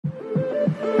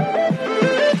Hi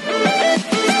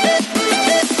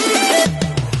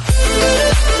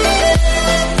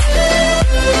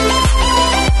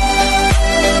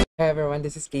everyone,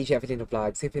 this is toffe.avelino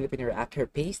Vlogs, a Filipino reactor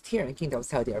based here in Queendom,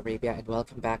 Saudi Arabia, and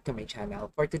welcome back to my channel.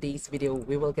 For today's video,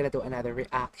 we will gonna do another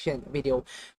reaction video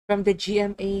from the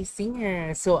GMA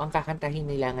singer. So, ang kakantahin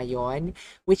nila ngayon,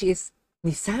 which is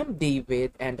ni Sam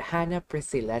David and Hannah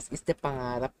Precillas, is the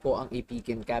Pangarap Ko Ang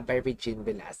Ibigin Ka by Regine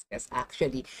Velasquez.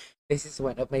 Actually, this is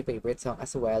one of my favorite songs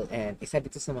as well, and isa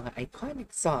dito sa mga iconic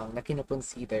song na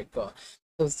kinoconsider ko.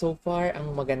 So far,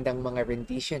 ang magandang mga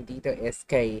rendition dito is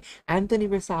kay Anthony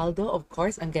Rosaldo, of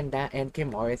course, ang ganda, and kay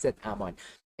Morris at Amon.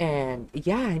 And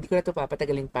yeah, hindi ko na ito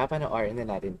papatagalin pa, panoorin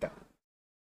na natin to.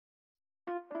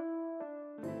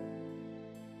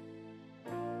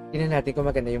 Tingnan natin kung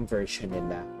maganda yung version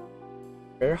nila.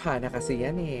 Pero Hana kasi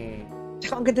yan eh.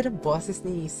 Tsaka ang ganda ng boses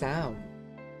ni Sam.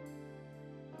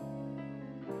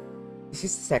 This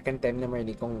is the second time na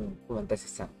marinig kong kumanta si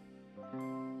Sam.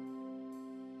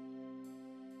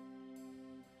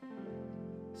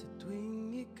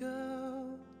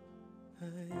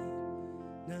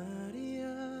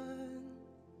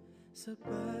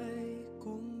 Sabay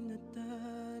kong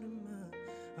nadarama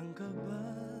ang kaba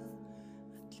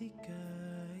at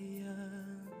ligaya.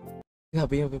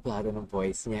 Grabe yung vibrato ng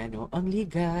voice niya, no? Ang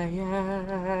ligaya.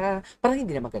 Parang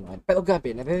hindi naman ganun. Pero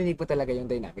grabe, narinig po talaga yung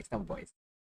dynamics ng voice.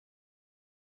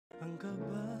 Ang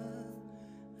kaba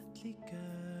at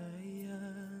ligaya.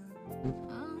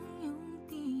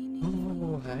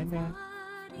 Oh, Hana.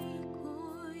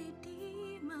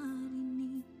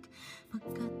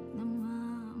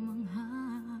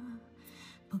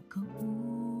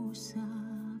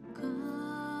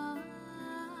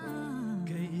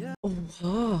 Oh,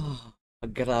 wow.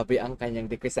 Grabe ang kanyang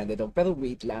decrescendo doon. Pero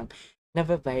wait lang,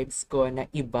 naba-vibes ko na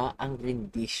iba ang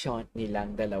rendition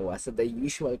nilang dalawa. So the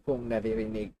usual kong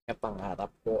naririnig na Pangarap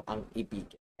Ko Ang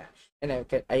Ibigin Ka. And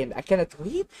I cannot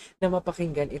wait na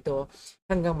mapakinggan ito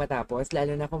hanggang matapos.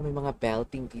 Lalo na kung may mga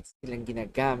belting beats silang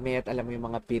ginagamit. Alam mo yung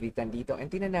mga piritan dito. And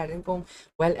tingnan natin kung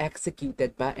well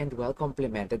executed ba and well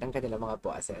complemented ang kanilang mga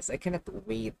boses. I cannot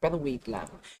wait. Pero wait lang.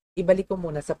 Ibalik ko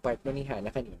muna sa part ni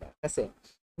Hannah kanina. Kasi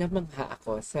namangha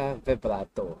ako sa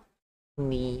vibrato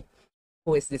ni,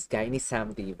 who is this guy, ni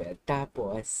Sam David.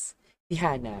 Tapos, si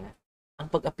Hannah, ang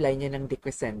pag-apply niya ng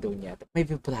decrescendo niya, may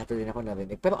vibrato din ako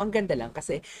narinig. Pero ang ganda lang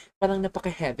kasi parang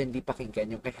napaka-heavenly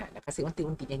pakinggan yung kay Hannah. Kasi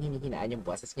unti-unti niyang hinihinaan yung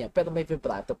boses niya. Pero may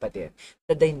vibrato pa din.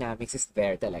 The dynamics is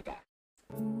there talaga.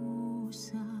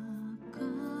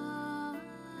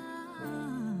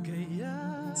 Kaya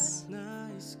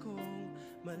nais kong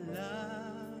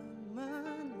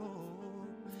malaman mo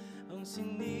ang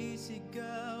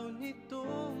sinisigaw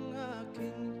nitong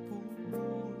aking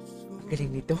puso.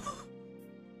 Galing nito.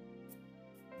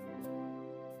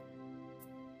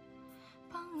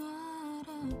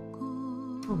 Pangarap ko,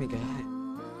 Oh my God.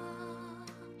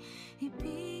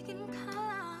 ibigin ka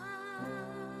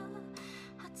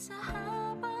at sa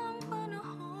habang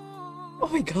panahon Oh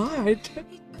my God.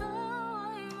 ikaw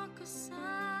ay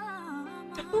makasama.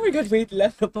 Oh my God, wait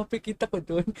lang. Napapikita ko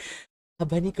dun.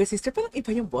 Habani ko, sister, parang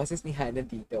iba yung boses ni Hannah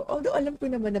dito. Although alam ko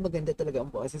naman na maganda talaga ang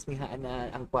boses ni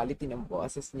Hannah, ang quality ng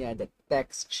boses niya, the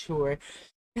texture.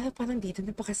 Pero parang dito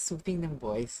napaka-soothing ng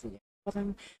voice niya.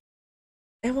 Parang,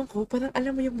 ewan ko, parang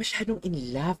alam mo yung masyadong in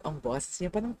love ang boses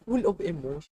niya. Parang full of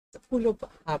emotion, full of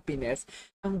happiness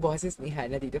ang boses ni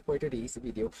Hannah dito for today's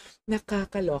video.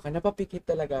 Nakakaloka, napapikit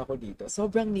talaga ako dito.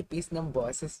 Sobrang nipis ng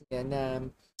boses niya na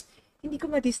hindi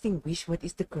ko ma-distinguish what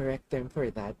is the correct term for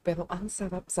that. Pero ang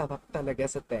sarap-sarap talaga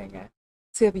sa tenga.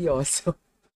 Seryoso.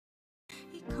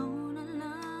 Ikaw na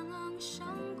lang ang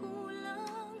siyang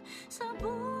kulang sa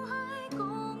buhay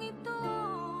kong ito.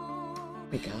 Oh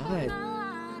my God.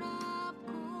 Pangarap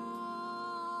ko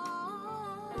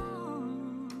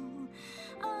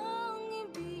ang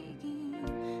ibigin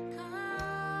ka.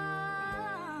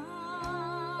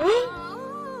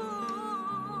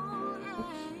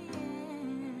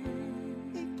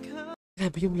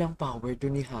 Grabe yung lang power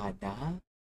doon ni Hannah.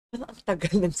 Parang ang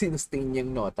tagal ng sinustain niyang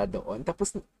nota doon.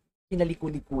 Tapos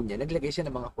pinaliko-liko niya. Naglagay siya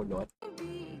ng mga kulot.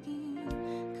 Ibigin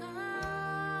ka.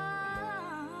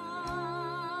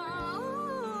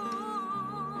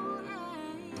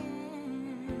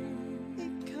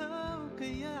 Ikaw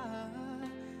kaya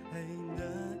ay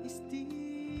nais din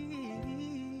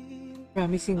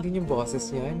Promising din yung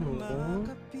boses niya, no?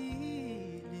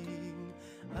 makapiling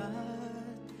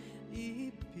at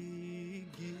ibigin.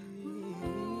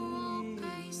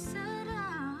 Kay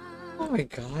sarap. Oh my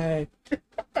God.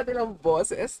 Kanilang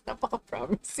boses,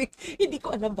 napaka-promising. Hindi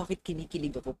ko alam bakit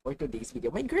kinikilig ako for today's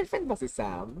video. My girlfriend ba si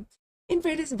Sam? In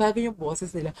fairness, bagay yung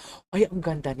boses nila. Ay, ang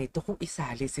ganda nito kung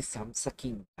isali si Sam sa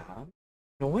Queendom.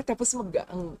 No? Tapos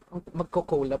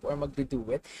magko-collab or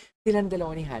magduduet silang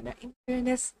dalawa ni Hannah. In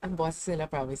fairness, ang boses nila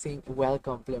promising, well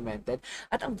complemented.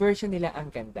 At ang version nila ang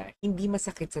ganda. Hindi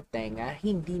masakit sa tenga,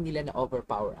 hindi nila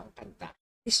na-overpower ang kanta.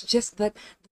 It's just that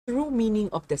the true meaning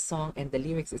of the song and the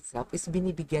lyrics itself is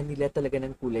binibigyan nila talaga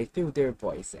ng kulay through their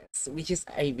voices. Which is,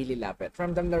 I really love it.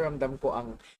 Ramdam na ramdam ko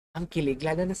ang kilig,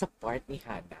 lalo na sa part ni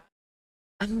Hannah.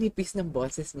 Ang nipis ng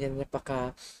boses niya,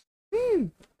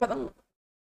 parang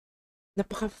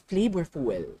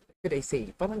napaka-flavorful, could I say?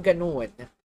 Parang ganoon.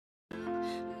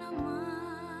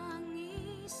 namang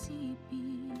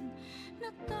isipin na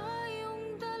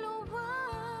tayong dalawa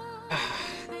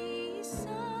ay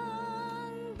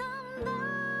isang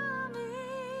damdamin.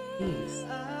 Please.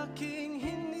 Aking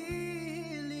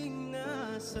hiniling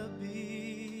na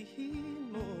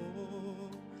sabihin mo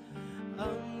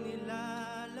ang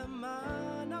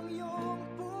nilalaman ng iyong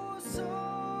puso.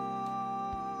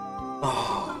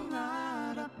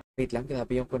 Pangarap Wait lang,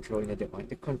 grabe yung control na doon.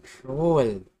 The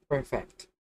control. Perfect.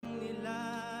 ang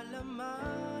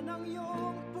nilalaman ng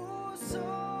iyong puso.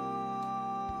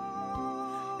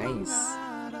 Nice.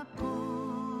 Pangarap ko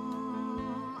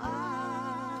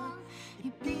ang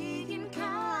Ibigin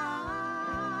ka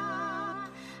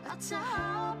at sa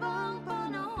habang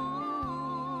panahon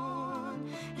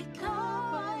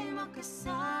ikaw ay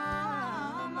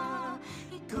makasama.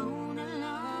 Ikaw na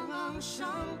lang ang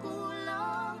siyang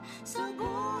kulang sa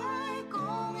buhay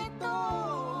kong ito.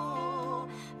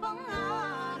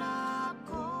 Pangarap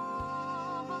ko,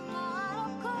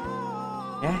 pangarap ko.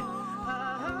 Yeah.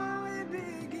 ang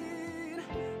ibigin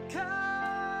ka.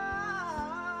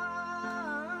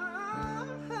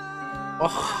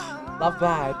 Oh, love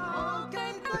that.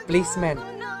 The placement.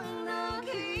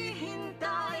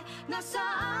 Naghihintay na sa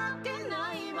akin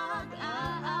ay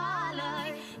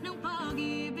mag-aalay ng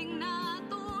pag-ibig na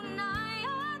tunay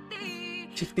at di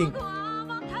Shifting.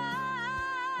 Pangarap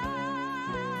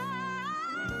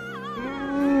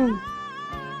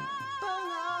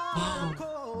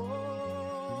ko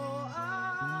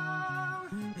ang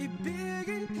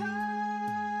ibigin ka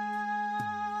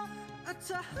at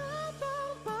sa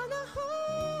habang panahon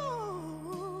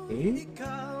Okay.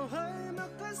 ikaw ay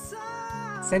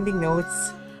makasama. Sending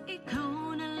notes.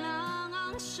 Ikaw na lang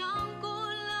ang siyang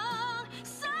kulang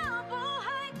sa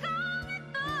buhay kong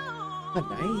ito. Ah,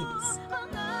 nice.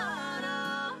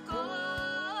 Pangarap ko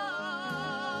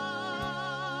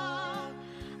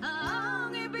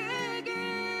ang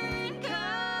ibigin ka.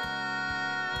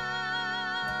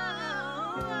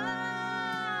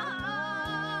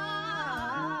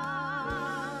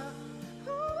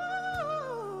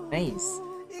 Nice.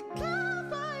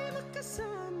 Ikaw ay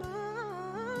makasama.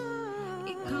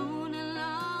 Ikaw na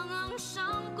lang ang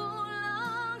siyang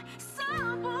kulang sa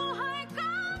buhay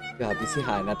kong ito. Grabe si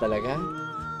Hannah talaga.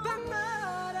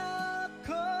 Pangarap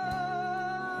ko.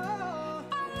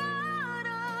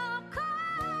 Pangarap ko,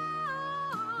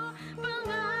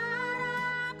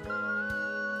 pangarap ko.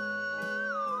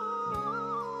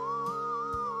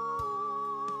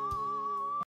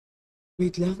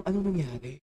 Wait lang, anong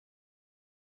nangyari?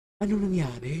 Anong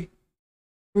nangyari?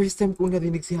 First time ko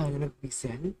narinig si Hannah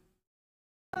nag-whistle.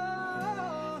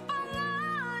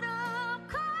 Pangarap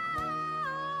ko,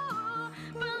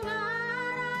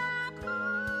 pangarap ko.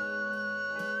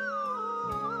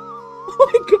 Oh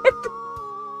my God!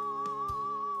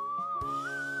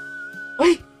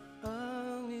 Ay!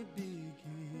 Ang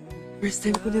ibigin First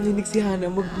time ko narinig si Hannah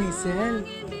mag-whistle.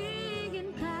 Ibigin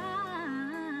ka.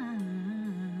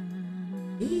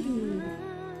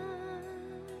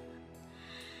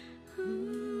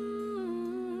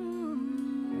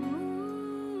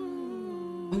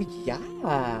 Oh,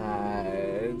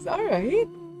 yes! Alright.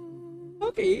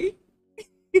 Okay.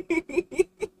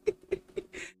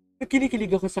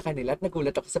 Kinikilig ako sa kanila at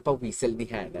nagulat ako sa pa-whistle ni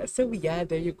Hannah. So yeah,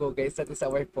 there you go guys. That is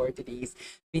our for today's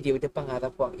video. The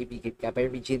Pangarap Ko Ang Ibigin Ka by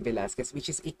Regine Velasquez,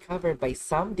 which is a cover by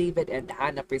Sam David and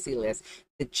Hannah Precillas,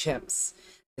 the gems,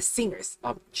 the singers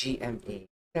of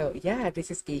GMA. So yeah, this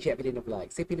is KJ Avelino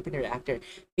Vlogs, a Filipino actor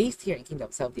based here in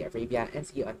Kingdom, Saudi Arabia, and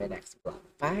see you on the next vlog.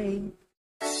 Bye!